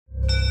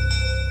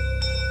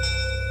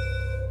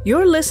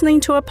You're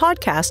listening to a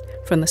podcast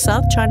from the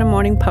South China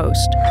Morning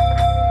Post.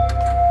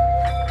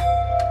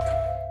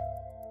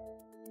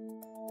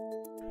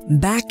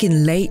 Back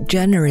in late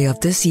January of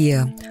this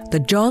year,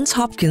 the Johns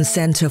Hopkins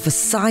Center for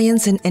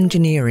Science and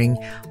Engineering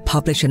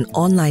published an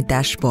online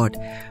dashboard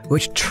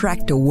which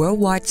tracked the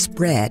worldwide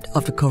spread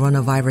of the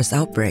coronavirus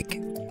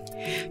outbreak.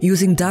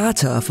 Using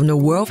data from the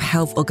World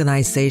Health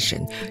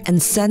Organization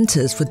and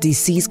Centers for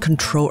Disease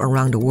Control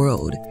around the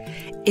world,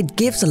 it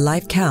gives a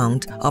live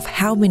count of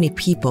how many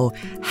people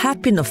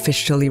have been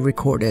officially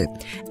recorded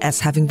as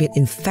having been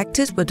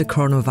infected with the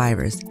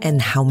coronavirus and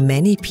how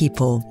many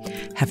people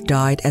have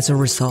died as a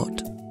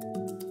result.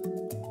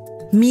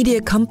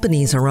 Media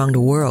companies around the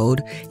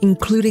world,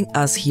 including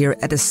us here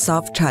at the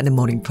South China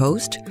Morning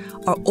Post,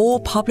 are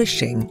all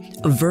publishing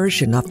a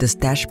version of this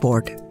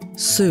dashboard.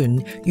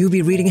 Soon, you'll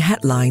be reading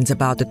headlines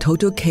about the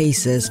total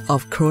cases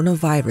of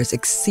coronavirus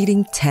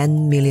exceeding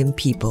 10 million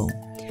people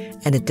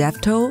and the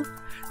death toll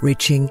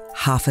reaching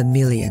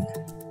 500,000.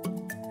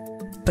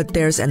 But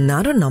there's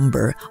another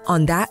number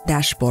on that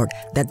dashboard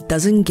that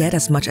doesn't get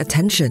as much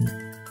attention,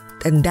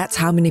 and that's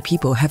how many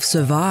people have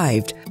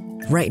survived.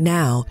 Right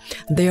now,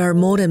 there are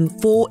more than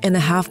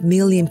 4.5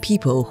 million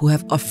people who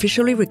have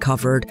officially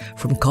recovered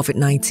from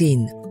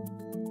COVID-19.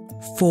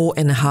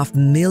 4.5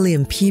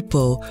 million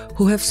people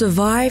who have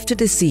survived a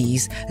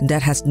disease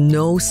that has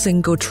no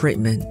single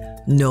treatment,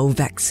 no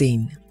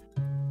vaccine.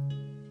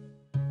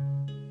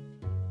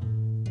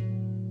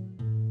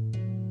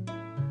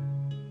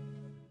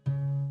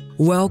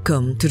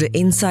 Welcome to the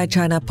Inside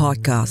China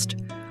podcast.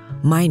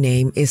 My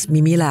name is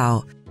Mimi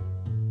Lau.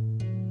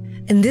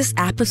 In this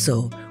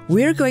episode,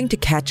 we're going to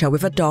catch up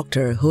with a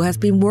doctor who has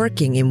been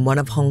working in one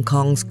of Hong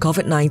Kong's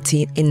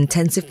COVID-19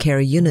 intensive care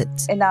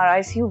units. In our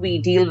ICU, we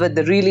deal with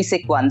the really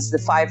sick ones, the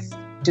 5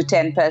 to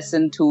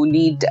 10% who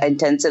need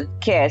intensive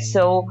care.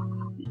 So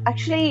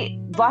actually,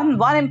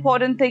 one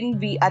important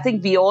thing I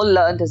think we all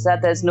learned is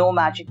that there's no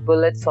magic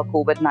bullet for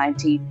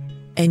COVID-19.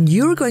 And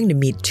you're going to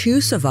meet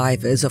 2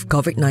 survivors of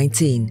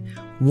COVID-19.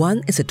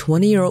 One is a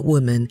 20-year-old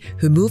woman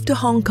who moved to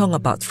Hong Kong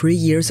about 3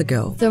 years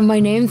ago. So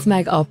my name's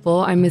Meg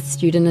Uppal. I'm a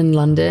student in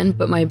London,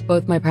 but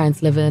both my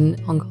parents live in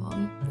Hong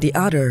Kong. The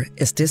other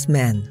is this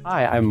man.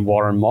 Hi, I'm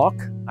Warren Mok.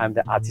 I'm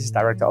the artist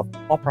director of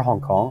Opera Hong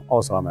Kong.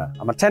 Also, I'm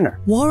a tenor.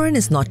 Warren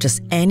is not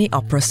just any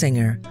opera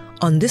singer.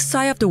 On this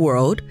side of the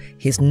world,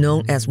 he's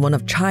known as one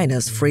of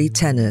China's free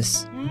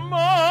tenors.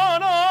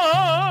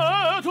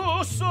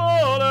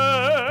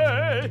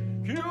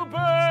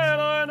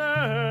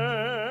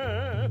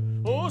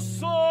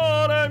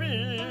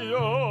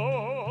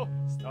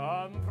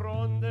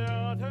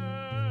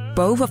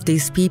 Both of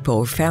these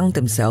people found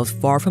themselves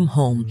far from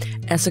home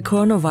as the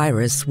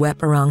coronavirus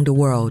swept around the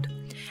world.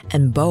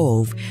 And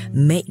both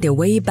made their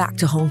way back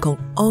to Hong Kong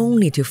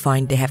only to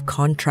find they have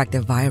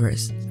contracted the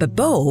virus. But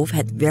both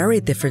had very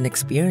different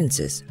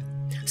experiences.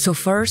 So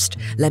first,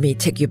 let me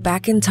take you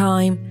back in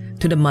time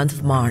to the month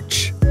of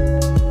March.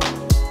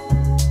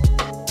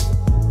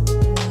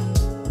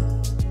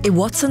 It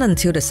wasn't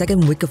until the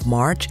second week of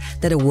March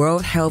that the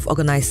World Health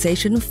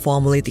Organization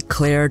formally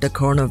declared the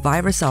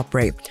coronavirus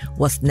outbreak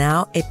was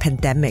now a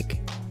pandemic.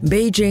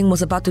 Beijing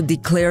was about to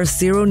declare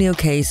 0 new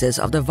cases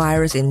of the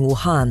virus in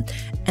Wuhan,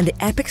 and the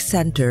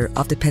epicenter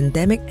of the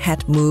pandemic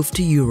had moved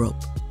to Europe.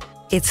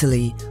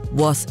 Italy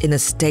was in a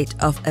state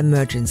of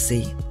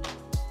emergency.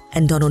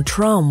 And Donald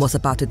Trump was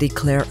about to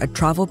declare a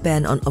travel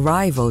ban on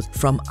arrivals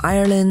from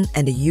Ireland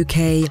and the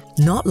UK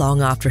not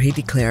long after he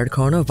declared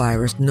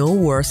coronavirus no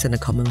worse than a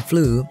common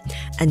flu,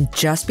 and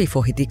just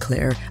before he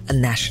declared a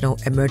national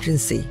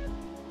emergency.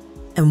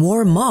 And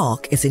Warren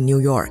Mok is in New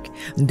York,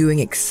 doing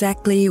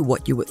exactly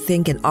what you would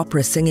think an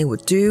opera singer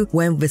would do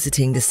when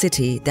visiting the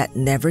city that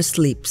never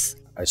sleeps.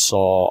 I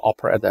saw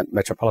opera at the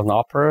Metropolitan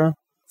Opera,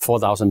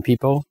 4,000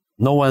 people.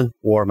 No one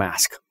wore a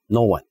mask.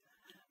 No one.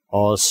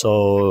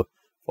 Also,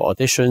 for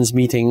auditions,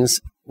 meetings,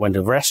 went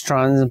to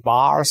restaurants,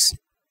 bars,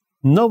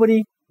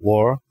 nobody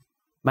wore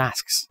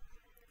masks.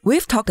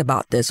 We've talked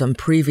about this on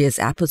previous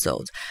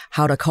episodes,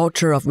 how the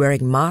culture of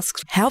wearing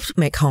masks helped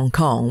make Hong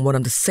Kong one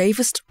of the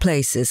safest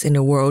places in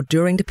the world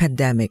during the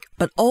pandemic,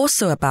 but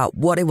also about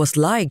what it was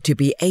like to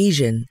be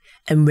Asian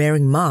and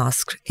wearing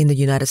masks in the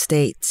United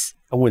States.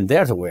 I wouldn't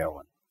dare to wear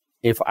one.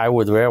 If I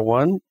would wear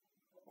one,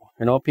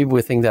 people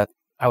would think that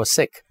I was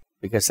sick,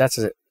 because that's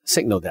a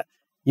signal that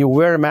you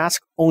wear a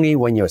mask only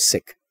when you're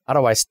sick.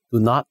 Otherwise, do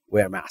not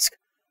wear a mask.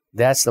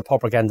 That's the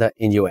propaganda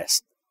in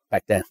US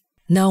back then.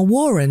 Now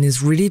Warren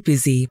is really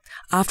busy.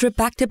 After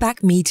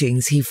back-to-back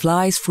meetings, he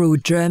flies through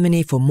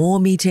Germany for more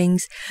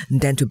meetings,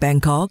 then to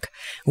Bangkok,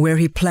 where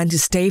he planned to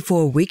stay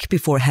for a week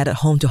before headed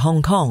home to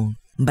Hong Kong.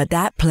 But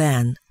that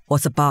plan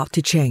was about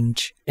to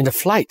change. In the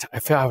flight, I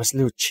felt I was a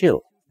little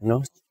chill,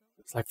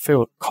 It's like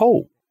feel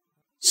cold.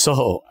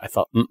 So I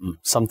thought,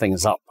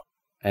 something's up.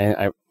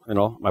 And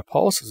my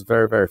pulse is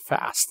very, very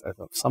fast. I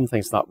thought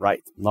something's not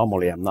right.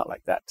 Normally, I'm not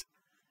like that.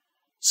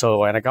 So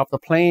when I got off the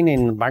plane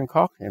in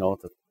Bangkok,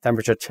 the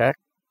temperature check,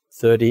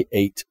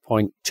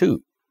 38.2.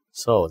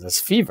 So that's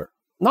fever.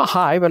 Not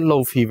high, but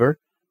low fever.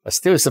 But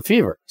still it's a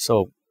fever.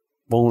 So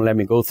won't let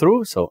me go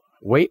through. So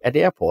wait at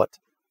the airport,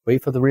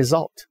 wait for the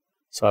result.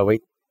 So I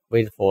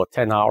waited for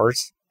 10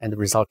 hours and the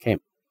result came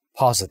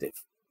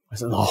positive. I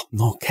said,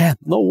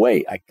 no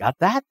way, I got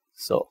that.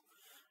 So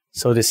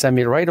they sent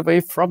me right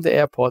away from the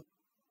airport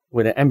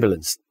with an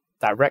ambulance,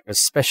 direct a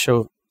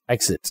special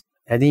exit.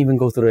 I didn't even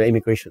go through the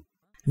immigration.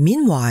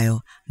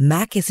 Meanwhile,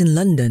 Mac is in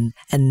London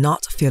and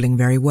not feeling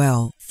very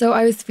well. So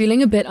I was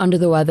feeling a bit under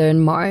the weather in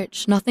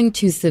March, nothing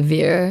too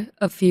severe,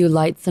 a few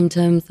light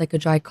symptoms like a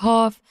dry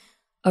cough,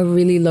 a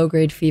really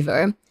low-grade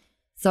fever.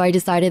 So I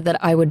decided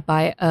that I would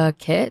buy a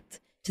kit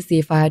to see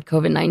if I had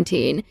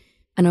COVID-19.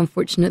 And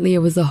unfortunately, it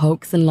was a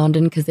hoax in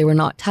London because they were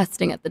not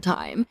testing at the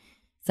time.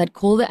 So I'd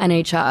call the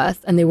NHS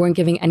and they weren't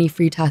giving any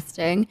free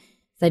testing.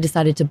 So I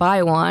decided to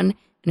buy one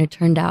and it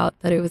turned out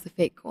that it was a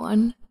fake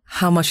one.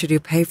 How much did you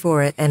pay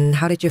for it and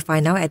how did you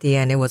find out at the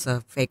end it was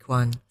a fake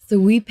one? So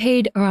we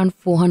paid around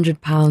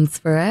 £400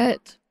 for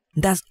it.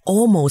 That's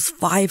almost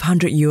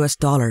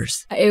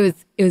 $500.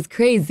 It was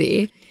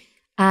crazy.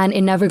 And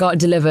it never got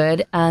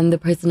delivered and the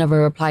person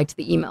never replied to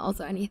the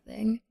emails or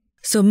anything.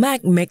 So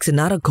Meg makes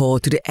another call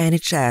to the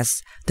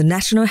NHS, the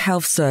National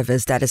Health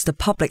Service that is the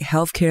public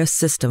healthcare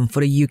system for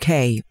the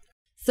UK.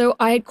 So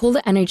I had called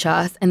the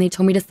NHS and they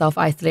told me to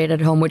self-isolate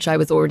at home, which I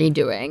was already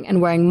doing,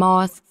 and wearing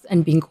masks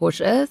and being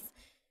cautious,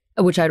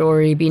 which I'd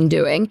already been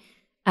doing.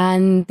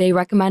 And they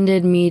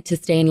recommended me to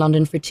stay in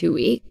London for 2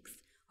 weeks,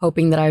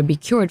 hoping that I would be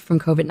cured from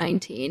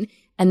COVID-19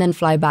 and then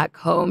fly back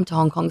home to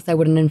Hong Kong so I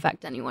wouldn't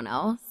infect anyone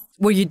else.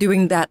 Were you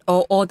doing that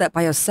all that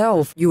by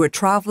yourself? You were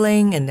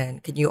traveling, and then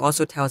can you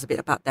also tell us a bit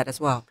about that as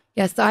well?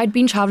 Yes, so I'd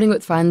been traveling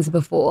with friends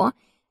before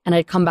and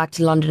I'd come back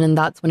to London and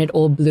that's when it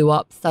all blew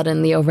up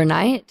suddenly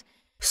overnight.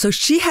 So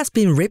she has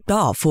been ripped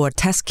off for a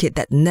test kit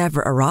that never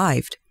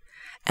arrived.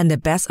 And the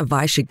best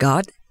advice she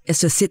got is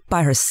to sit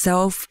by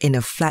herself in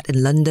a flat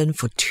in London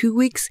for 2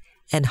 weeks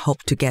and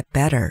hope to get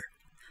better.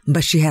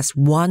 But she has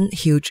one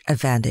huge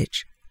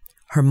advantage: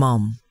 her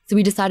mom. So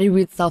we decided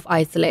we'd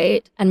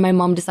self-isolate and my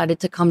mom decided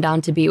to come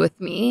down to be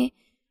with me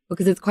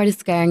because it's quite a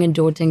scaring and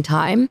daunting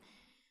time.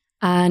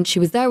 And she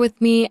was there with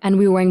me and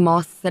we were wearing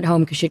masks at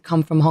home because she'd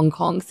come from Hong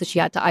Kong. So she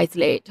had to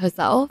isolate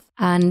herself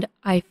and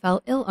I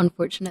fell ill,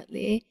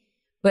 unfortunately.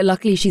 But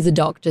luckily she's a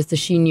doctor, so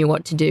she knew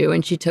what to do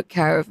and she took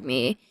care of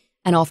me.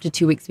 And after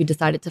 2 weeks, we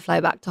decided to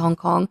fly back to Hong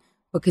Kong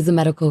because the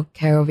medical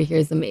care over here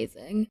is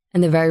amazing.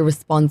 And they're very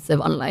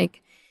responsive,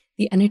 unlike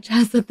the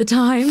NHS at the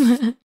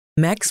time.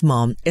 Meg's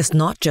mom is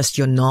not just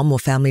your normal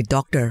family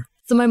doctor.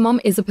 So my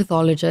mom is a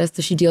pathologist,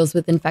 so she deals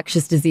with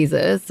infectious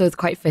diseases, so it's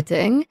quite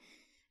fitting.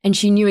 And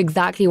she knew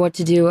exactly what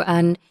to do.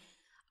 And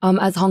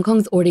as Hong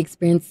Kong's already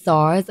experienced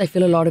SARS, I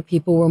feel a lot of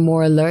people were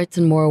more alert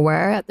and more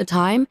aware at the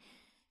time.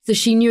 So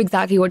she knew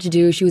exactly what to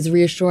do. She was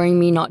reassuring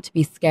me not to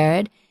be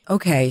scared.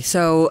 Okay,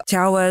 so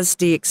tell us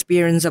the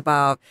experience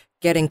about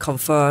getting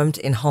confirmed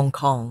in Hong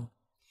Kong.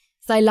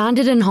 So I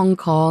landed in Hong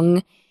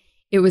Kong.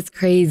 It was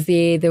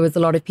crazy. There was a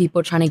lot of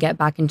people trying to get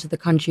back into the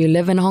country who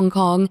live in Hong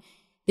Kong.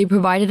 They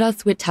provided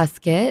us with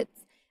test kits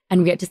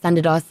and we had to send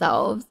it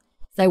ourselves.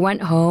 So I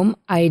went home,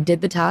 I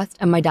did the test,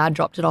 and my dad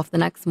dropped it off the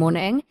next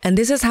morning. And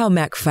this is how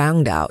Meg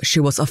found out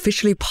she was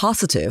officially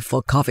positive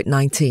for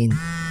COVID-19.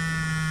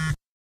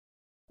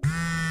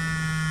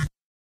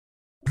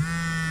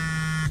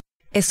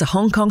 It's the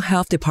Hong Kong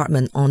Health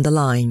Department on the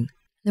line.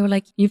 They were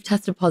like, "You've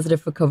tested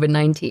positive for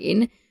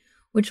COVID-19,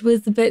 which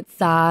was a bit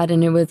sad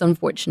and it was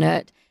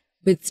unfortunate.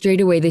 But straight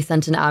away, they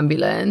sent an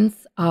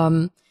ambulance.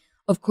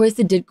 Of course,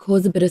 it did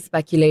cause a bit of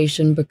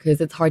speculation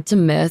because it's hard to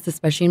miss,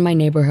 especially in my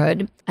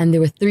neighborhood. And there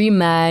were 3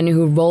 men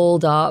who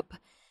rolled up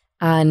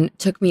and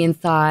took me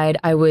inside.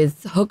 I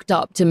was hooked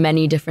up to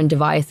many different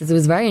devices. It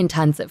was very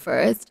intense at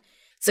first.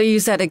 So you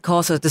said it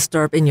caused a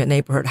disturb in your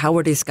neighborhood. How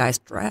were these guys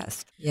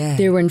dressed? Yeah.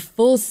 They were in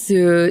full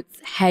suits,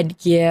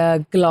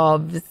 headgear,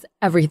 gloves,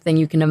 everything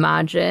you can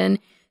imagine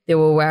they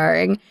were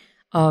wearing.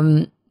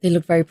 They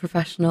looked very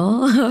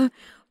professional.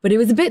 But it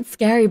was a bit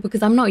scary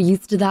because I'm not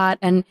used to that.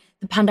 And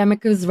the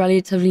pandemic was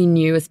relatively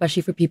new,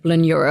 especially for people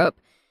in Europe.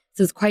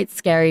 So it was quite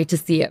scary to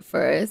see at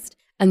first.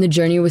 And the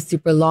journey was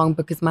super long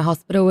because my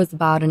hospital was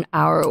about an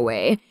hour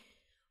away.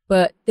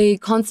 But they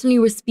constantly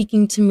were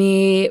speaking to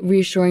me,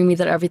 reassuring me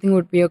that everything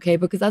would be okay.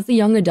 Because as a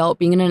young adult,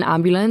 being in an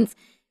ambulance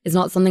is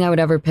not something I would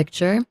ever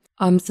picture.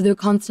 So they were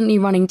constantly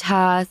running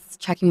tests,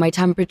 checking my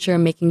temperature,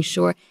 making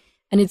sure.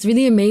 And it's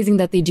really amazing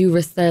that they do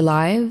risk their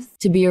lives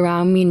to be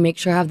around me and make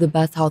sure I have the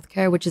best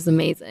healthcare, which is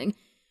amazing.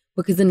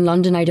 Because in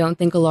London, I don't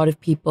think a lot of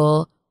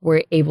people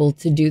were able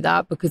to do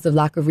that because of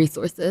lack of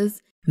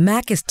resources.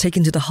 Meg is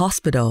taken to the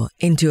hospital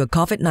into a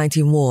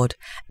COVID-19 ward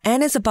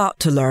and is about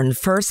to learn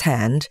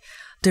firsthand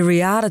the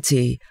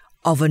reality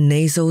of a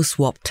nasal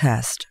swab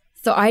test.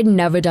 So I'd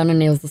never done a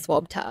nasal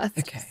swab test.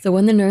 Okay. So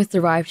when the nurse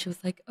arrived, she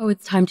was like, "Oh,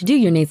 it's time to do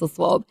your nasal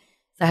swab."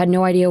 So I had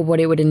no idea what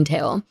it would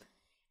entail.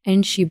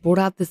 And she brought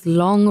out this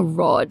long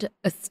rod,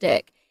 a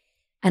stick.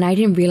 And I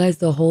didn't realize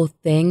the whole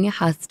thing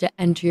has to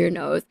enter your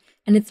nose.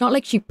 And it's not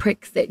like she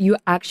pricks it. You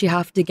actually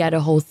have to get a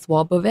whole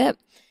swab of it.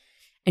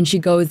 And she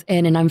goes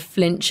in and I'm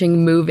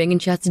flinching, moving.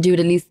 And she has to do it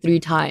at least 3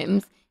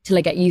 times till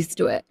I get used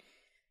to it.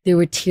 There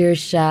were tears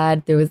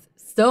shed. There was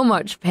so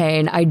much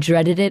pain. I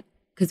dreaded it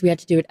because we had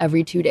to do it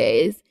every 2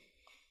 days.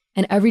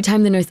 And every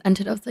time the nurse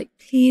entered, I was like,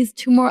 please,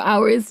 2 more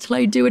hours till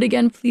I do it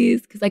again,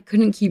 please. Because I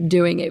couldn't keep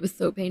doing it. It was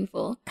so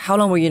painful. How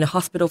long were you in the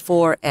hospital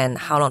for, and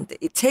how long did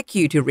it take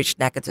you to reach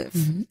negative?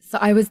 So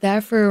I was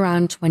there for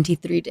around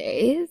 23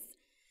 days.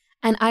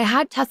 And I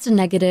had tested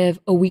negative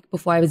a week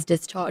before I was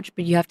discharged,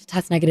 but you have to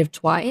test negative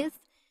twice.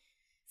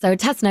 So I would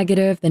test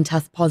negative, then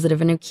test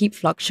positive, and it would keep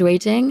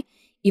fluctuating,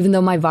 even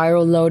though my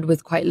viral load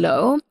was quite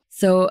low.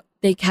 So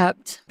they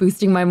kept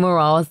boosting my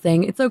morale,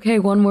 saying, it's okay,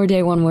 one more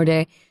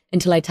day,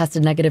 until I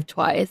tested negative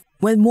twice.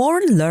 When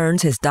Warren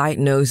learned his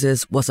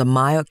diagnosis was a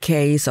mild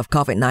case of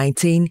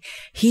COVID-19,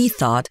 he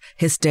thought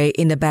his stay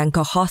in the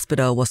Bangkok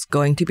hospital was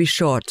going to be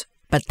short.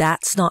 But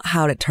that's not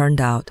how it turned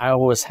out. I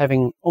was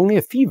having only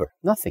a fever,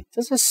 nothing,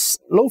 just a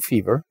low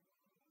fever.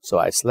 So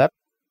I slept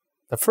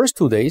the first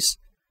 2 days,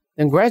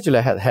 then gradually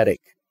I had a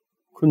headache,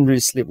 couldn't really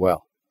sleep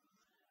well.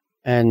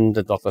 And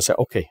the doctor said,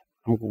 okay,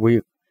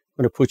 we're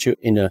going to put you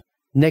in a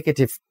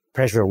negative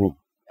pressure room.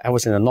 I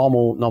was in a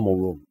normal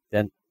room.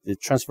 Then they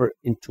transferred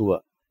into a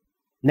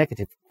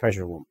negative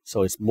pressure room.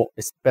 So it's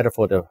better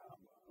for the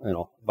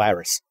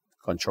virus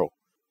control.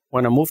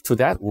 When I moved to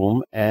that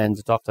room, and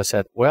the doctor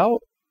said, well,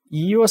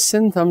 your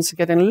symptoms are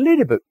getting a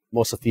little bit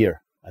more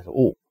severe. I said,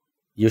 oh,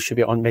 you should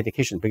be on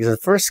medication. Because the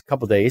first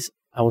couple of days,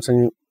 I was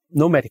on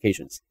no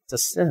medications,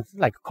 just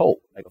like a cold,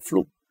 like a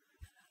flu.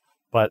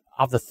 But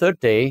after the third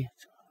day,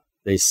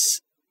 they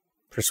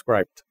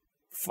prescribed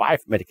 5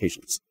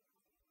 medications,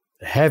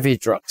 heavy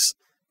drugs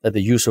that they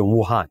use in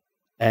Wuhan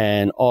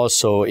and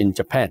also in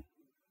Japan.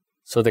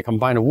 So they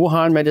combine the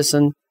Wuhan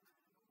medicine,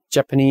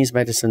 Japanese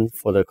medicine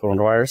for the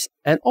coronavirus,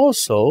 and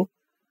also,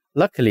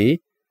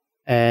 luckily,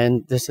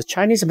 and there's a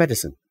Chinese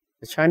medicine,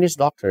 the Chinese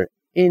doctor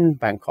in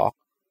Bangkok,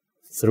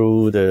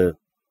 through the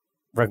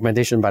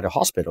recommendation by the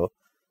hospital.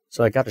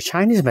 So I got the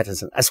Chinese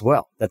medicine as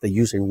well that they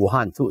use in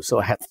Wuhan too. So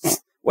I had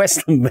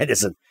Western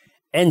medicine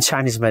and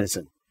Chinese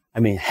medicine. I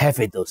mean,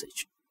 heavy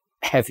dosage,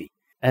 heavy.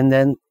 And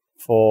then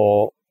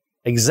for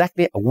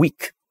exactly a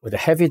week with a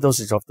heavy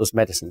dosage of those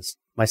medicines,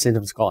 my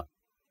symptoms gone.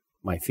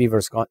 My fever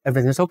is gone.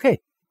 Everything's okay.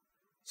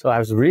 So I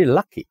was really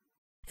lucky.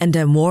 And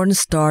then Warren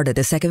started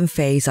the second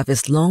phase of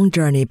his long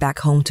journey back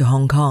home to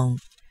Hong Kong.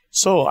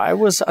 So I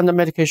was under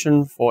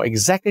medication for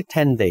exactly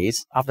 10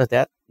 days. After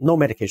that, no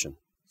medication.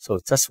 So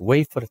just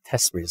wait for the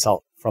test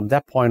result. From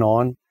that point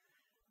on,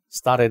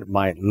 started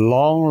my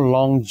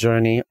long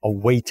journey of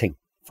waiting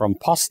from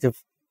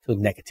positive to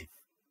negative.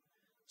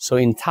 So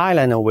in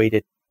Thailand, I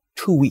waited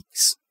 2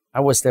 weeks. I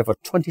was there for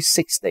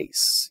 26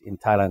 days in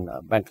Thailand,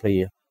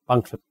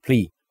 Bangkok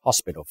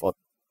Hospital for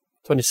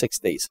 26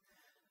 days.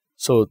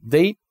 So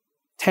day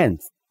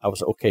 10th, I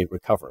was okay,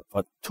 recover.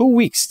 But 2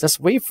 weeks, just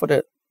wait for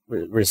the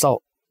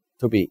result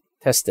to be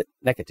tested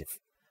negative.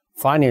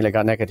 Finally, I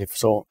got negative.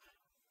 So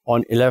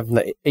on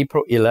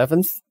April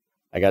 11th,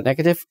 I got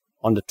negative.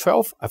 On the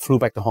 12th, I flew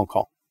back to Hong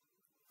Kong.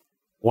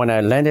 When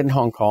I landed in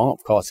Hong Kong,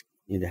 of course,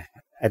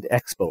 at the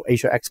Expo,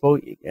 Asia Expo,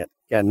 you get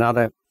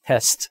another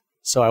test.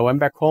 So I went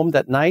back home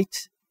that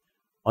night.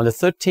 On the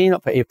 13th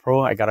of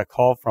April, I got a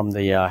call from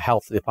the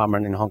health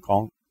department in Hong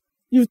Kong.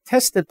 You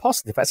tested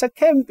positive. I said,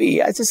 can't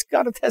be. I just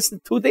got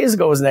tested 2 days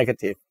ago. It was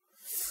negative.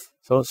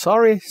 So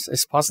sorry,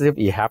 it's positive.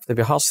 You have to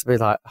be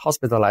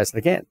hospitalized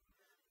again.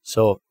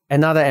 So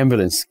another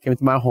ambulance came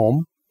to my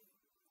home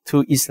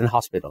to Eastern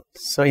Hospital.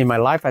 So in my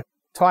life,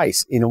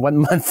 twice in 1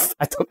 month,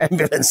 I took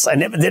ambulance. I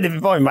never did it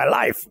before in my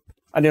life.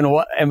 I didn't know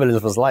what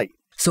ambulance was like.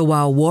 So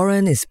while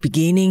Warren is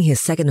beginning his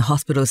second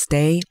hospital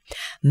stay,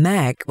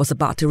 Meg was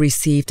about to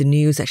receive the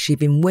news that she'd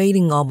been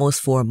waiting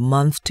almost for a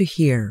month to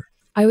hear.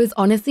 I was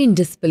honestly in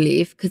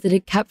disbelief because it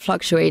had kept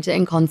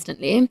fluctuating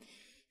constantly.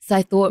 So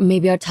I thought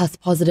maybe I'd test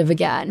positive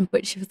again.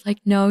 But she was like,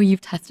 no,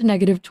 you've tested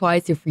negative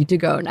twice. You're free to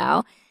go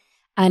now.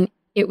 And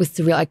it was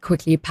surreal. I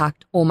quickly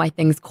packed all my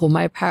things, called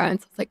my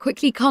parents. I was like,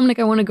 quickly come. Like,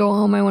 I want to go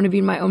home. I want to be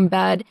in my own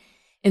bed,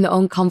 in the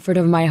own comfort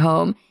of my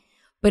home.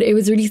 But it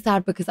was really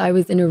sad because I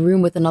was in a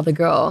room with another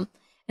girl.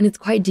 And it's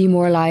quite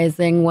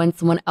demoralizing when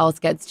someone else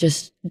gets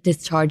just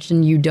discharged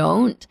and you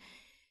don't.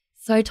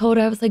 So I told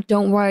her, I was like,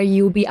 don't worry,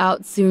 you'll be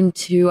out soon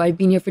too. I've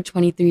been here for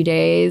 23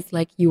 days.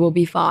 Like, you will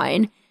be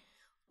fine.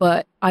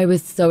 But I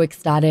was so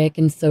ecstatic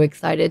and so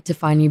excited to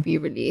finally be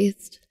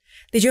released.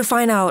 Did you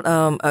find out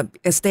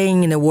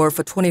staying in the ward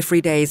for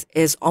 23 days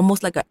is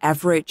almost like an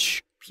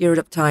average period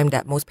of time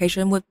that most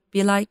patients would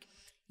be like?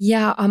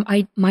 Yeah,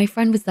 my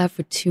friend was there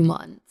for 2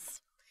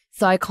 months.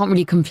 So I can't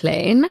really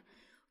complain.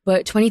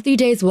 But 23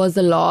 days was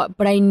a lot.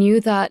 But I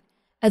knew that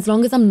as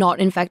long as I'm not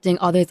infecting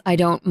others, I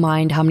don't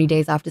mind how many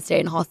days I have to stay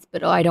in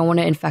hospital. I don't want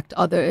to infect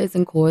others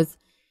and cause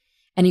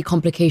any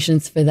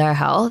complications for their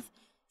health.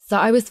 So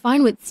I was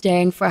fine with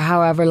staying for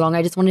however long.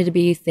 I just wanted to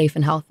be safe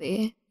and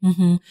healthy.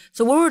 Mm-hmm.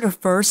 So what were the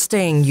first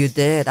thing you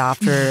did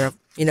after,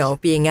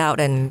 being out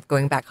and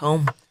going back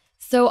home?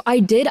 So I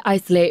did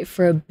isolate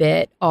for a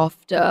bit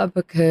after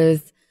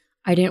because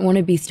I didn't want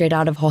to be straight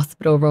out of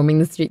hospital roaming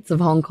the streets of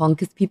Hong Kong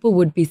because people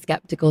would be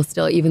skeptical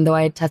still, even though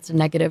I had tested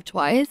negative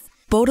twice.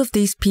 Both of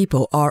these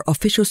people are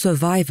official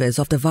survivors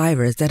of the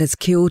virus that has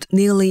killed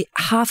nearly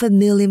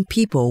 500,000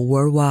 people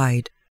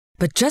worldwide.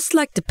 But just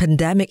like the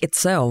pandemic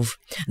itself,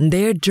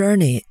 their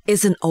journey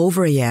isn't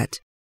over yet,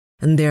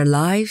 and their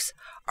lives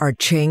are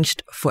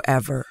changed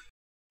forever.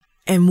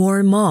 And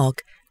Warren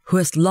Mok, who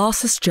has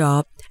lost his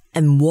job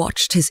and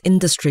watched his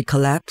industry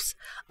collapse,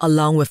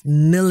 along with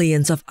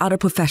millions of other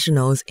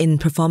professionals in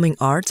performing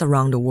arts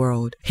around the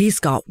world, he's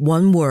got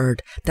one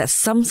word that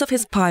sums up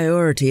his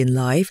priority in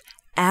life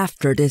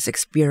after this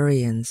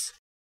experience.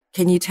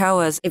 Can you tell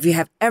us if you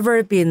have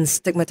ever been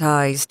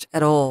stigmatized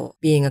at all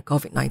being a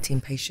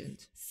COVID-19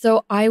 patient?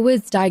 So I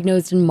was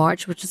diagnosed in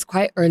March, which is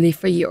quite early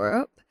for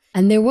Europe.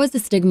 And there was a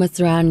stigma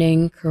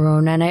surrounding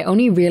corona. And I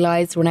only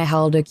realized when I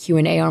held a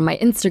Q&A on my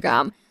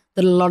Instagram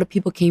that a lot of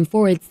people came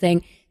forward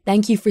saying,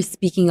 thank you for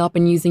speaking up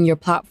and using your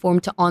platform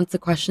to answer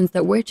questions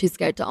that we're too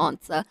scared to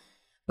answer.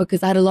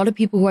 Because I had a lot of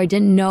people who I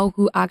didn't know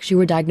who actually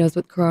were diagnosed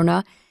with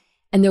corona,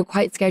 and they were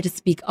quite scared to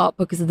speak up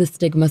because of the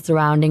stigma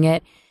surrounding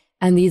it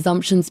and the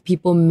assumptions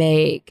people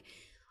make.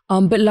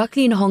 But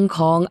luckily in Hong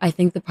Kong, I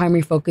think the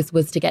primary focus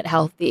was to get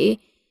healthy.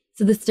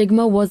 So the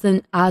stigma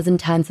wasn't as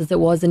intense as it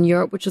was in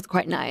Europe, which was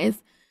quite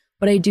nice.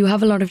 But I do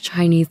have a lot of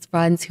Chinese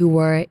friends who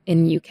were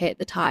in UK at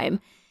the time.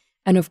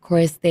 And of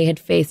course, they had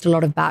faced a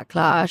lot of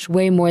backlash,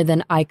 way more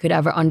than I could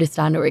ever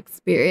understand or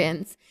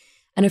experience.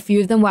 And a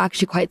few of them were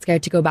actually quite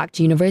scared to go back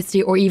to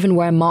university or even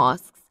wear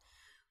masks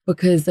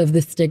because of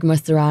the stigma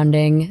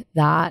surrounding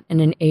that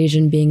and an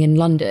Asian being in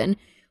London,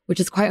 which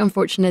is quite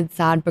unfortunate and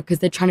sad because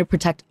they're trying to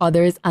protect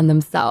others and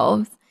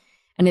themselves.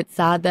 And it's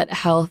sad that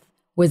health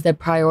was their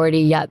priority,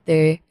 yet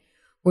they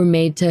were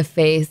made to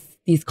face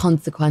these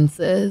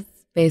consequences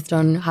based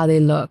on how they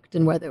looked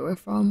and where they were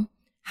from.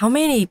 How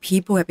many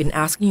people have been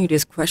asking you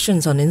these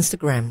questions on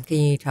Instagram? Can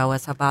you tell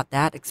us about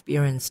that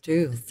experience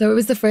too? So it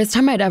was the first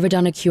time I'd ever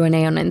done a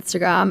Q&A on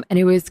Instagram, and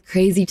it was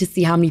crazy to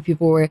see how many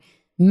people were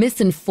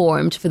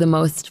misinformed for the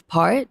most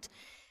part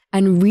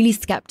and really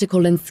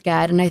skeptical and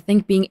scared. And I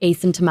think being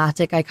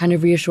asymptomatic, I kind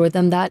of reassured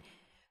them that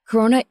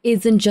corona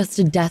isn't just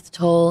a death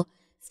toll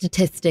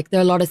statistic. There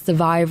are a lot of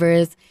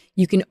survivors.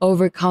 You can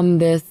overcome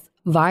this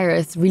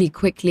virus really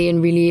quickly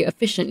and really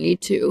efficiently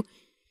too.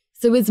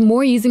 So it's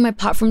more using my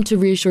platform to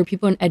reassure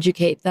people and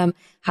educate them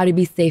how to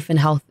be safe and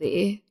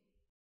healthy.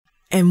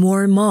 And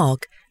Warren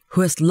Mok,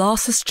 who has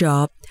lost his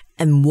job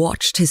and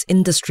watched his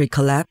industry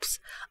collapse,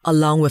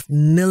 along with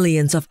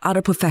millions of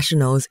other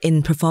professionals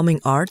in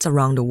performing arts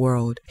around the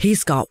world,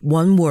 he's got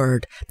one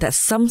word that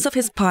sums up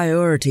his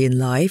priority in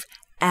life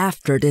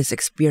after this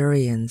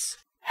experience.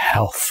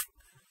 Health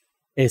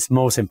is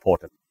most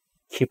important.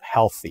 Keep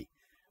healthy.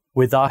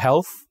 Without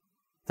health,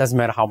 doesn't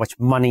matter how much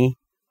money,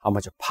 how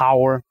much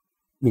power,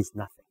 means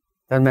nothing.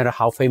 Doesn't matter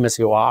how famous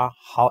you are,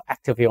 how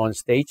active you're on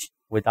stage.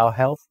 Without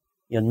health,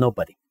 you're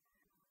nobody.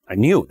 I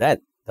knew that,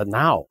 but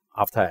now,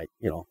 after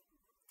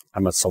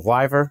I'm a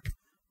survivor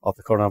of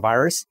the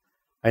coronavirus,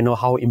 I know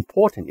how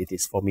important it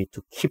is for me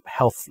to keep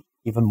healthy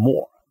even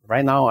more.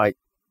 Right now, I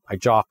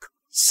jog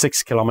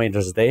 6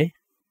 kilometers a day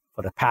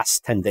for the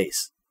past 10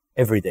 days,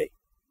 every day.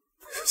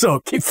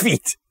 So keep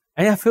fit.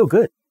 And I feel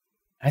good.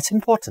 That's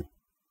important.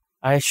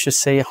 I should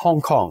say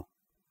Hong Kong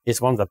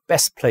is one of the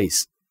best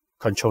places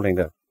controlling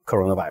the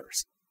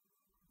coronavirus.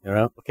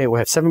 Okay, we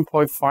have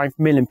 7.5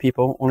 million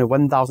people, only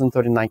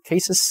 1,039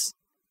 cases,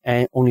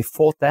 and only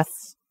 4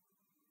 deaths.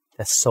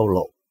 That's so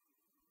low.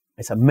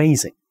 It's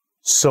amazing.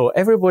 So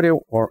everybody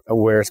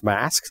wears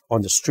masks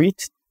on the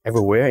street,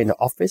 everywhere, in the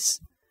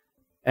office,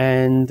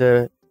 and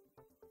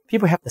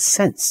people have the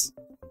sense,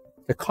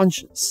 the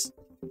conscience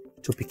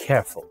to be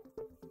careful,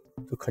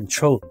 to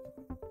control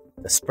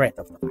the spread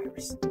of the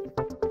virus.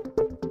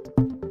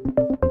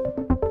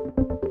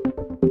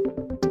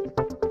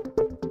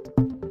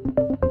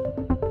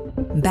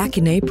 Back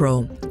in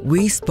April,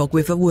 we spoke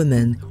with a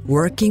woman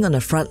working on the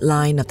front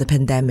line of the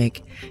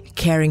pandemic,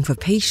 caring for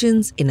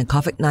patients in the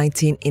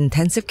COVID-19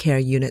 intensive care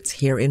units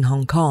here in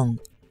Hong Kong.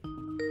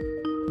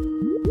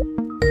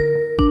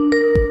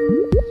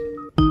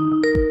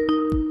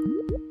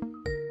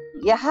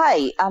 Yeah,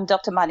 hi, I'm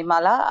Dr.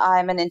 Manimala.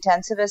 I'm an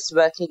intensivist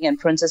working in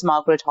Princess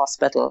Margaret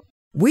Hospital.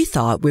 We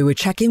thought we would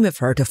check in with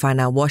her to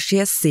find out what she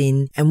has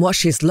seen and what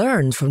she's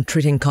learned from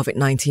treating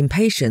COVID-19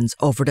 patients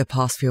over the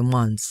past few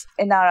months.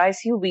 In our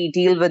ICU, we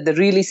deal with the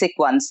really sick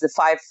ones, the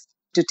 5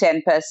 to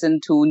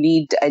 10% who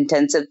need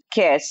intensive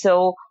care.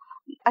 So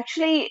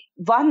actually,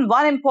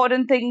 one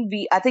important thing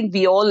I think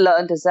we all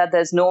learned is that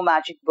there's no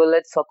magic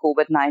bullet for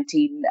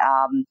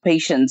COVID-19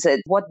 patients.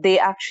 What they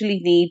actually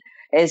need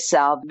is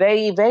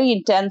very, very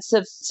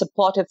intensive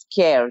supportive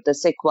care, the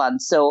sick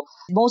ones. So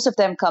most of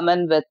them come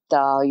in with,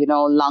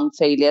 lung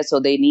failure, so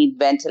they need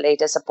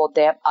ventilator support.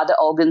 They have other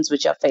organs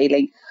which are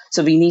failing,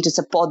 so we need to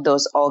support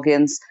those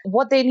organs.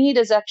 What they need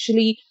is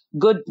actually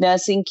good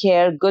nursing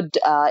care, good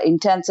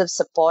intensive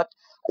support.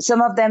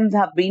 Some of them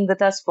have been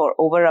with us for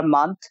over a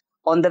month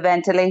on the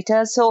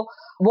ventilator. So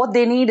what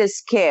they need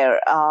is care,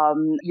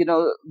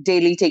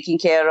 daily taking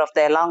care of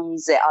their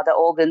lungs, their other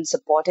organs,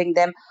 supporting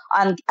them,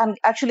 and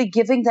actually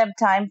giving them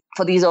time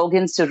for these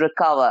organs to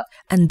recover.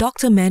 And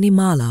Dr.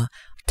 Manimala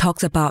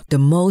talks about the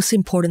most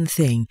important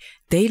thing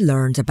they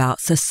learned about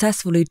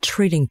successfully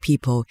treating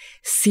people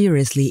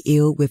seriously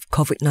ill with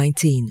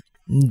COVID-19.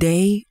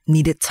 They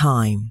needed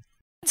time.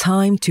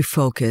 Time to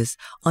focus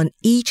on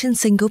each and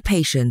single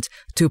patient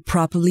to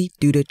properly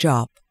do the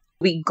job.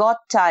 We got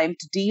time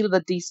to deal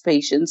with these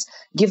patients,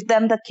 give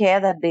them the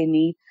care that they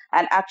need,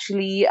 and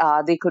actually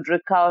they could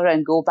recover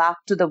and go back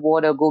to the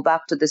ward or go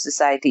back to the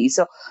society.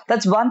 So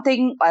that's one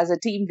thing as a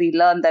team we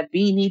learned, that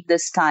we need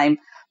this time.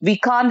 We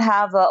can't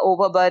have an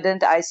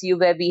overburdened ICU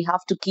where we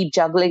have to keep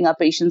juggling our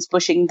patients,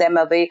 pushing them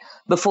away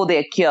before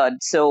they're cured.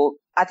 So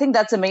I think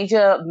that's a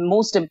major,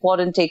 most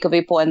important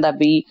takeaway point that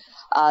we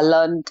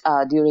learned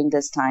during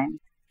this time.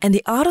 And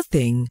the other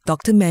thing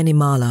Dr.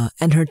 Manimala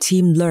and her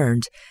team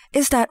learned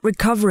is that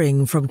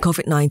recovering from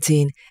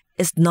COVID-19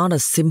 is not a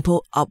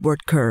simple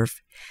upward curve.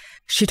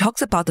 She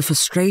talks about the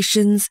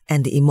frustrations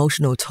and the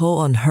emotional toll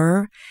on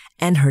her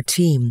and her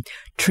team,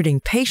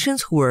 treating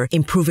patients who were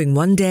improving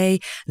one day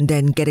and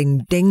then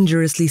getting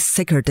dangerously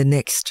sicker the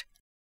next.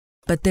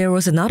 But there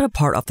was another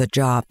part of the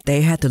job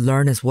they had to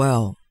learn as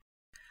well.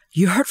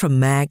 You heard from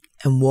Meg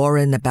and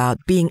Warren about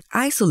being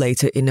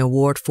isolated in a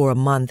ward for a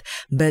month,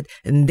 but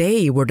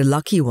they were the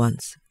lucky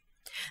ones.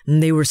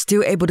 They were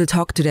still able to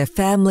talk to their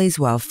families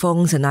while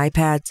phones and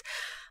iPads.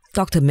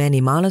 Dr.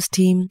 Manimala's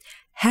team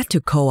had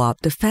to call up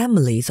the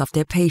families of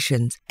their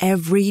patients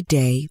every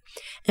day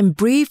and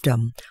brief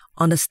them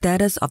on the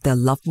status of their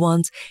loved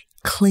ones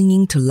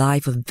clinging to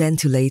life on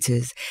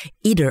ventilators,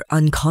 either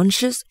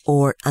unconscious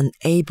or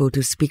unable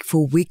to speak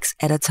for weeks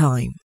at a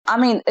time. I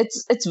mean,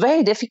 it's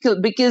very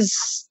difficult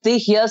because they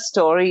hear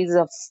stories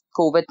of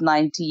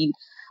COVID-19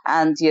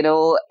 and,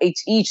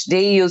 each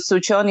day you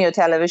switch on your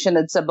television,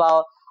 it's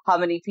about how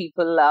many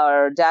people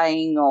are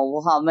dying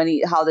or how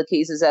the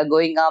cases are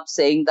going up,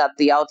 saying that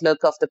the outlook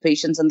of the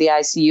patients in the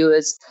ICU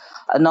is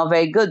not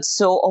very good.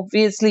 So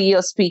obviously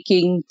you're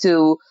speaking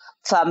to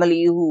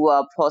family who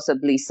are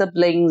possibly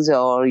siblings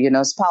or,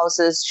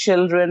 spouses,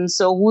 children.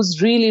 So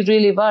who's really,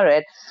 really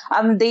worried.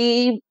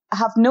 They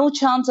have no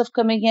chance of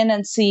coming in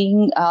and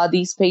seeing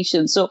these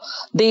patients. So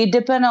they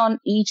depend on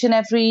each and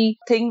every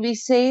thing we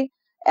say.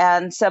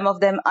 And some of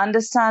them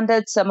understand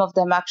it. Some of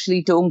them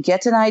actually don't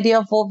get an idea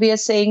of what we are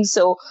saying.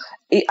 So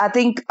I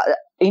think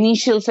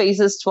initial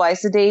phases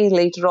twice a day,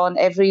 later on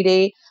every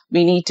day,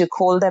 we need to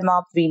call them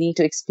up. We need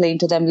to explain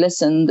to them,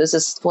 listen, this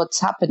is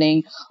what's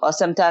happening. Or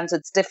sometimes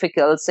it's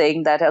difficult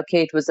saying that,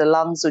 okay, it was the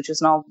lungs which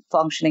is not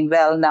functioning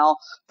well. Now,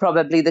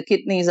 probably the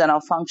kidneys are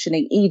not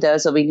functioning either.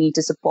 So we need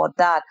to support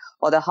that.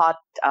 Or the heart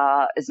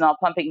is not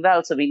pumping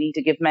well. So we need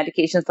to give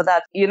medication for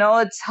that.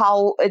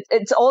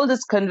 It's all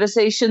this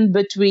conversation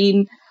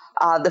between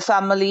the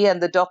family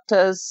and the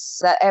doctors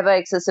that ever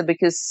existed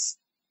because,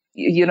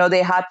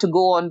 they had to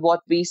go on what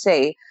we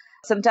say.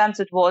 Sometimes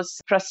it was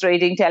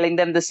frustrating telling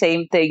them the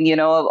same thing,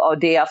 or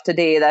day after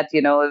day that,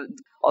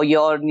 or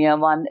your near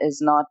one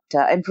is not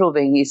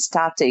improving, he's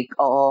static,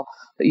 or,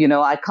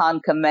 I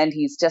can't comment,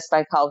 he's just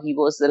like how he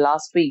was the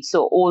last week.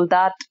 So all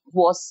that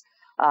was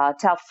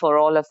tough for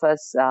all of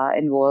us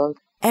involved.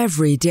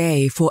 Every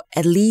day for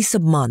at least a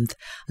month,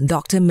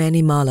 Dr.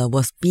 Manimala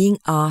was being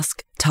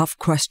asked tough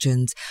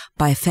questions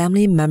by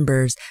family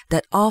members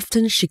that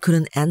often she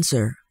couldn't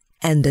answer.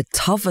 And the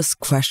toughest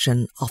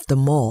question of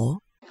them all,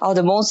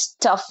 the most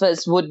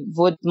toughest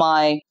would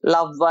my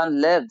loved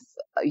one live,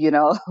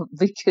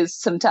 because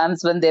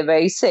sometimes when they're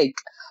very sick,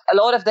 a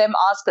lot of them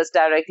ask us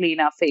directly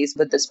in our face,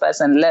 would this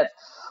person live?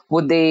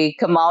 Would they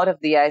come out of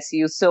the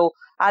ICU? So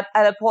at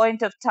a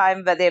point of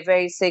time where they're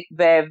very sick,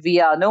 where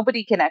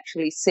nobody can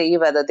actually say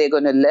whether they're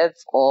going to live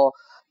or,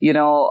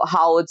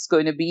 how it's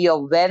going to be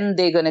or when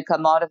they're going to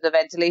come out of the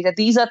ventilator.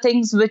 These are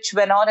things which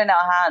were not in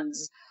our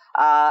hands.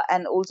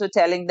 And also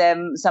telling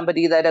them,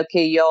 somebody that,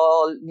 okay,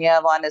 your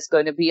near one is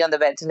going to be on the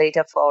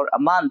ventilator for a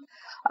month.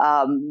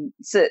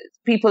 So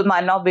people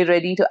might not be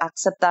ready to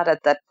accept that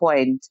at that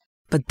point.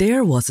 But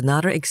there was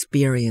another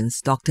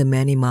experience Dr.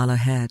 Manimala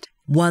had,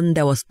 one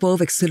that was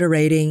both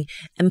exhilarating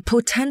and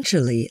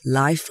potentially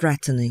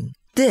life-threatening.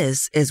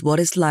 This is what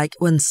it's like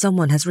when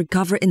someone has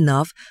recovered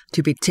enough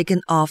to be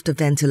taken off the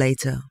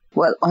ventilator.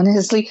 Well,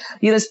 honestly,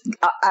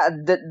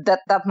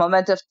 that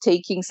moment of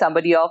taking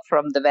somebody off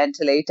from the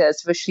ventilator,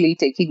 especially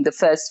taking the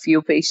first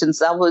few patients,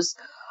 that was,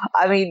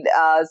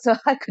 so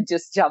I could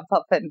just jump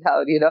up and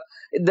down,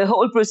 The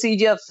whole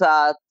procedure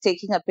of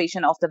taking a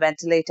patient off the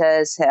ventilator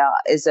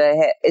is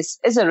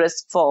a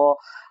risk for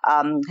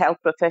health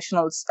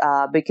professionals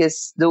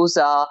because those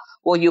are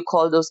what you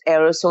call those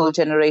aerosol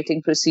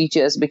generating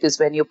procedures, because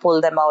when you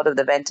pull them out of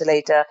the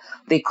ventilator,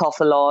 they cough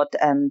a lot,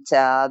 and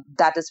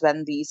that is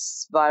when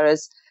these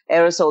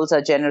aerosols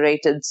are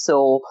generated.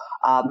 So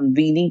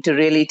we need to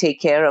really take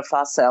care of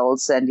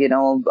ourselves, and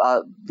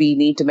we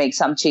need to make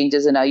some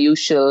changes in our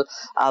usual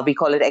we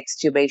call it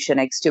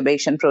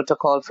extubation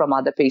protocol from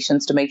other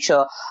patients to make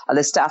sure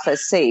the staff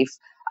is safe.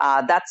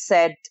 That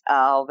said,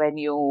 when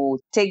you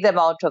take them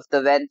out of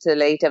the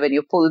ventilator, when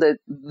you pull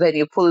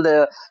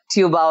the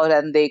tube out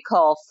and they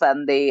cough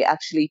and they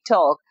actually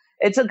talk,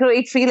 it's a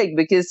great feeling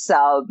because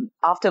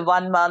after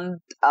 1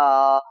 month,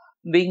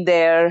 being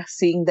there,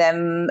 seeing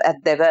them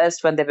at their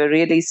worst when they were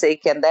really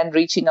sick, and then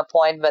reaching a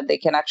point when they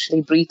can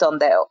actually breathe on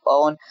their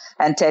own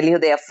and tell you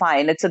they are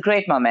fine. It's a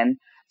great moment.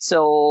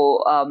 So,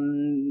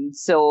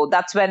 so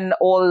that's when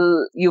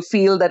all you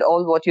feel that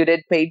all what you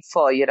did paid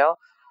for,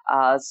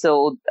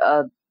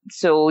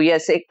 So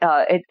yes,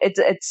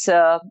 it's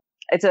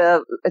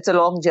a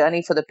long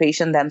journey for the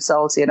patient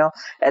themselves,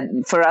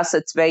 And for us,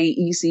 it's very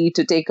easy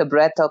to take a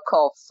breath or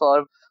cough.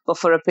 But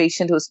for a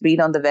patient who's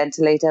been on the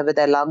ventilator with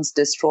their lungs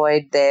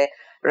destroyed, their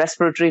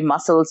respiratory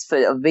muscles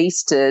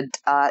wasted,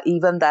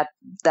 even that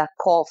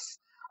cough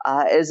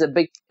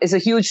is a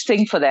huge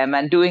thing for them.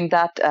 And doing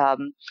that,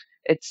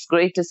 it's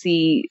great to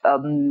see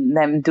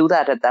them do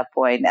that at that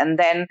point. And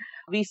then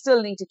we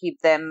still need to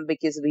keep them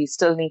because we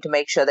still need to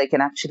make sure they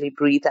can actually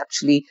breathe,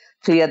 actually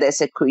clear their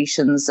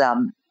secretions.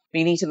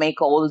 We need to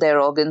make all their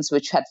organs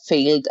which had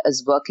failed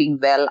as working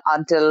well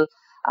until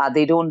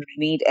they don't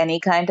need any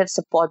kind of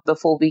support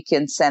before we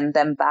can send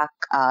them back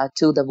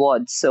to the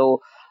ward.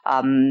 So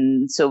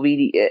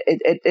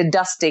it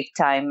does take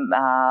time,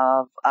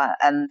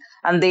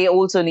 and they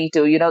also need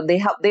to,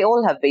 they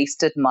all have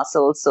wasted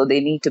muscles, so they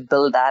need to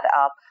build that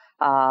up.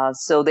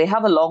 So they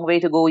have a long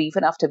way to go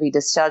even after we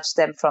discharge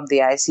them from the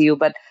ICU,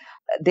 but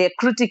they're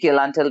critical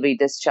until we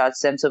discharge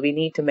them. So we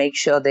need to make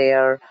sure they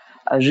are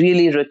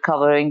really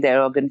recovering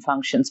their organ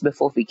functions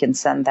before we can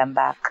send them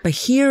back. But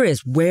here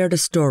is where the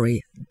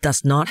story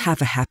does not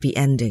have a happy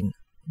ending.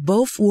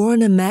 Both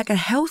Warren and Meg are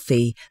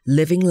healthy,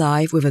 living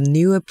life with a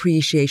new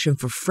appreciation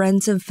for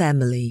friends and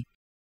family.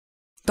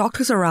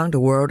 Doctors around the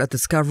world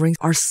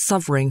are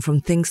suffering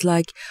from things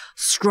like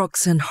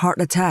strokes and heart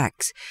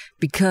attacks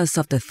because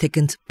of the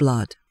thickened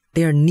blood.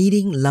 They are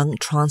needing lung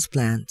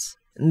transplants.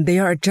 They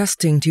are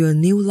adjusting to a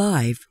new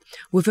life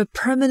with a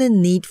permanent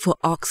need for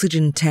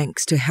oxygen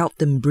tanks to help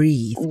them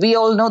breathe. We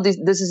all know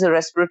this is a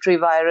respiratory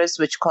virus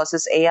which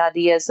causes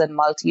ARDS and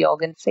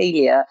multi-organ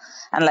failure.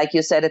 And like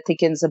you said, it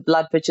thickens the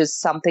blood, which is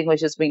something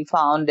which has been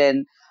found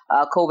in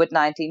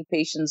COVID-19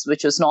 patients,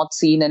 which was not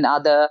seen in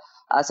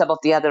some of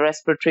the other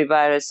respiratory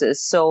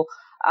viruses. So,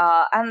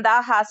 and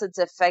that has its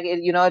effect,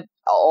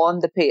 on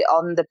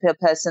the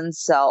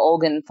person's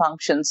organ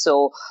function.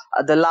 So,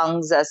 the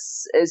lungs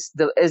is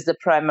the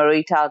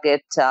primary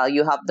target.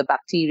 You have the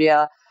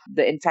bacteria,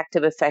 the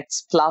infective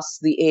effects, plus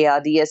the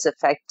ARDS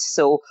effect.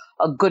 So,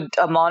 a good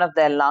amount of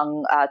their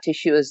lung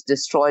tissue is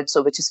destroyed.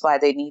 So, which is why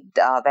they need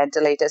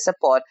ventilator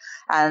support.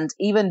 And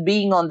even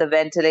being on the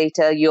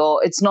ventilator,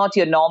 it's not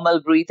your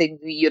normal breathing.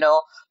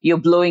 You're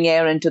blowing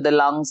air into the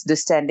lungs,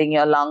 distending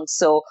your lungs.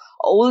 So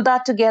all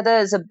that together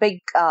is a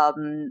big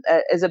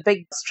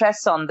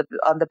stress on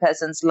the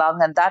person's lung,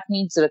 and that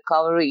needs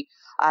recovery.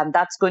 And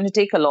that's going to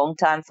take a long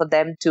time for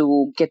them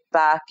to get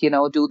back,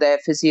 do their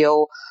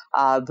physio,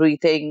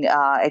 breathing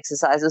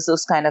exercises,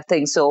 those kind of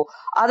things. So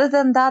other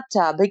than that,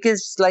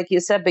 because like you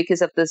said,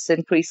 because of this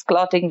increased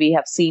clotting, we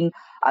have seen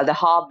the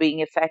heart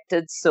being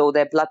affected. So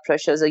their blood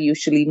pressures are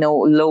usually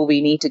low.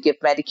 We need to give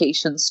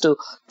medications to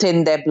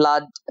thin their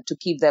blood, to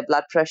keep their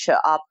blood pressure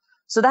up.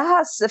 So that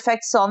has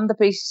effects on the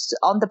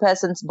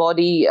person's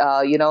body,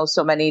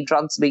 so many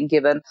drugs being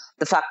given,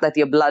 the fact that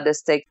your blood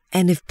is thick.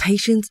 And if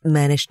patients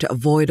manage to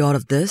avoid all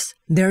of this,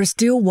 there is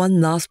still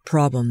one last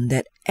problem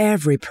that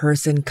every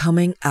person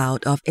coming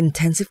out of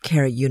intensive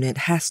care unit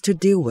has to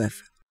deal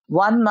with.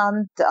 1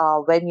 month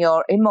when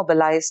you're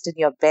immobilized in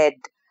your bed,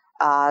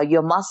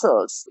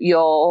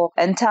 your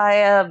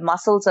entire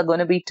muscles are going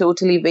to be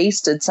totally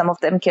wasted. Some of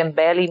them can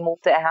barely move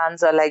their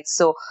hands or legs.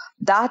 So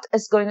that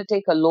is going to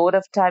take a lot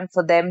of time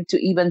for them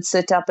to even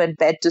sit up in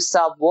bed to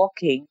start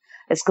walking.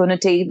 It's going to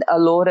take a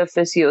lot of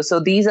physio. So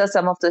these are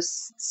some of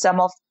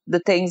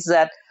the things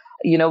that,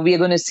 we are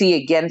going to see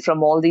again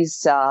from all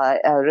these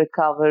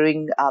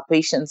recovering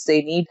patients.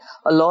 They need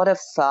a lot of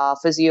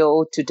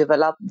physio to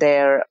develop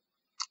their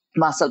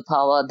muscle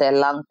power, their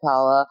lung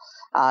power,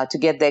 to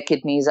get their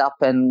kidneys up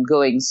and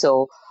going.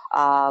 So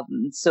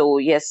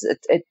yes,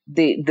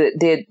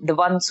 the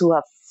ones who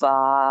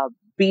have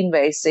been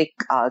very sick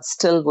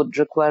still would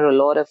require a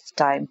lot of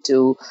time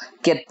to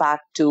get back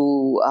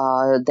to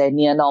their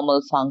near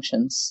normal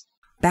functions.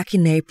 Back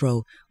in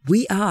April,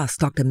 we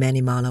asked Dr.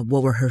 Manimala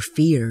what were her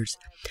fears,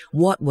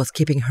 what was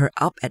keeping her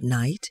up at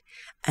night,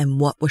 and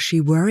what was she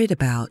worried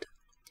about.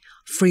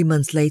 3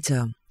 months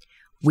later,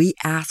 we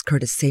asked her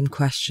the same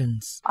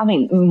questions. I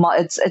mean,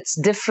 it's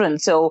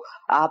different. So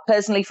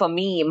personally for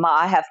me,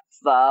 I have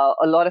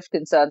a lot of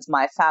concerns.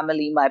 My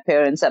family, my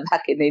parents are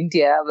back in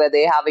India where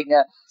they're having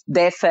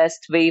their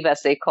first wave,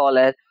 as they call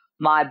it.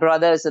 My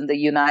brothers in the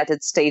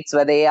United States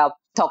where they are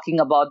talking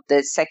about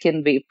the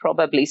second wave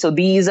probably. So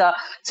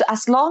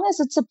as long as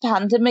it's a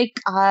pandemic,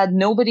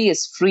 nobody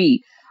is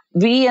free.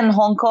 We in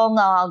Hong Kong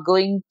are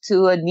going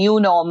to a new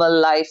normal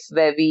life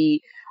where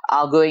we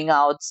are going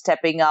out,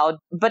 stepping out.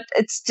 But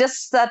it's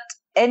just that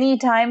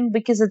anytime,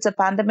 because it's a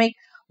pandemic,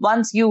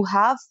 once you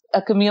have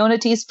a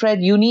community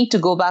spread, you need to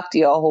go back to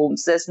your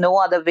homes. There's no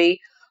other way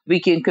we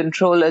can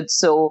control it.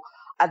 So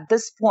at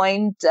this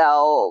point,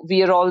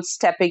 we are all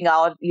stepping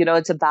out.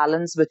 It's a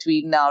balance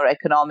between our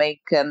economic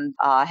and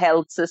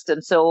health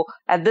system. So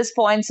at this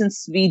point,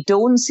 since we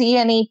don't see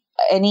any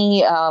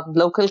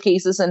local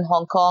cases in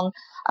Hong Kong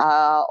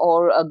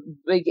or a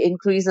big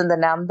increase in the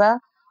number,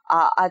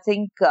 I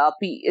think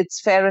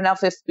it's fair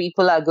enough if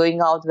people are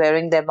going out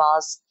wearing their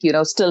masks,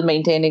 still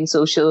maintaining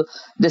social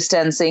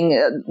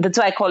distancing. That's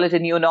why I call it a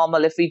new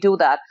normal if we do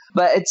that.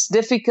 But it's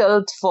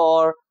difficult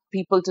for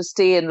people to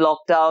stay in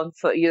lockdown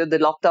for, the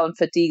lockdown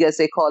fatigue, as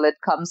they call it,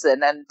 comes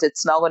in, and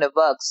it's not going to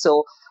work.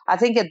 So I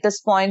think at this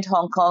point,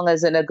 Hong Kong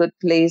is in a good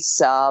place.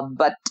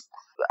 But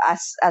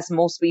as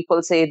most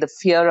people say, the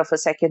fear of a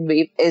second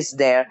wave is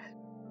there.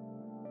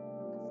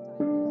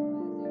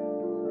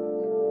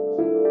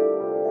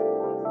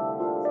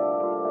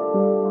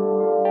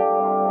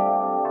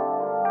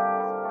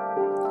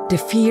 The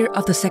fear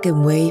of the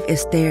second wave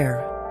is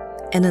there,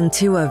 and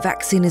until a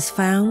vaccine is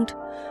found,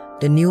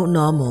 the new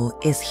normal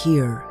is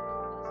here.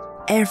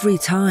 Every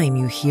time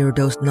you hear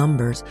those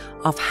numbers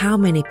of how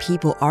many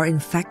people are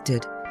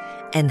infected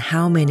and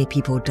how many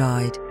people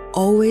died,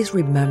 always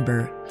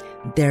remember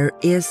there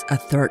is a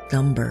third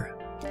number.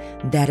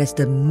 That is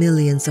the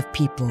millions of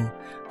people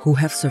who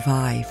have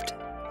survived.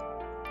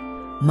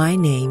 My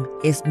name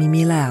is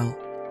Mimi Lau.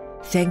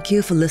 Thank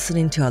you for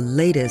listening to our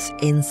latest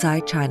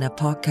Inside China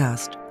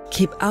podcast.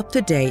 Keep up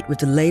to date with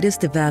the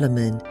latest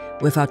development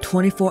with our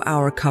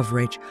 24-hour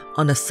coverage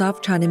on the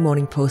South China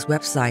Morning Post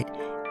website,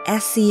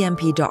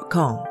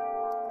 scmp.com.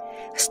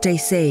 Stay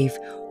safe,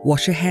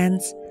 wash your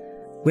hands,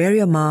 wear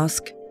your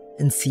mask,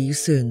 and see you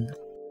soon.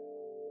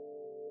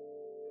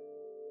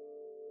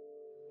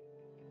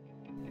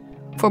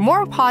 For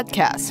more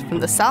podcasts from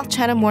the South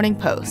China Morning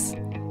Post,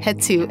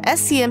 head to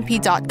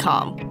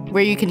scmp.com,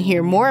 where you can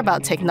hear more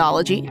about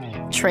technology,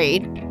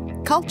 trade,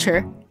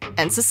 culture,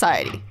 and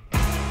society.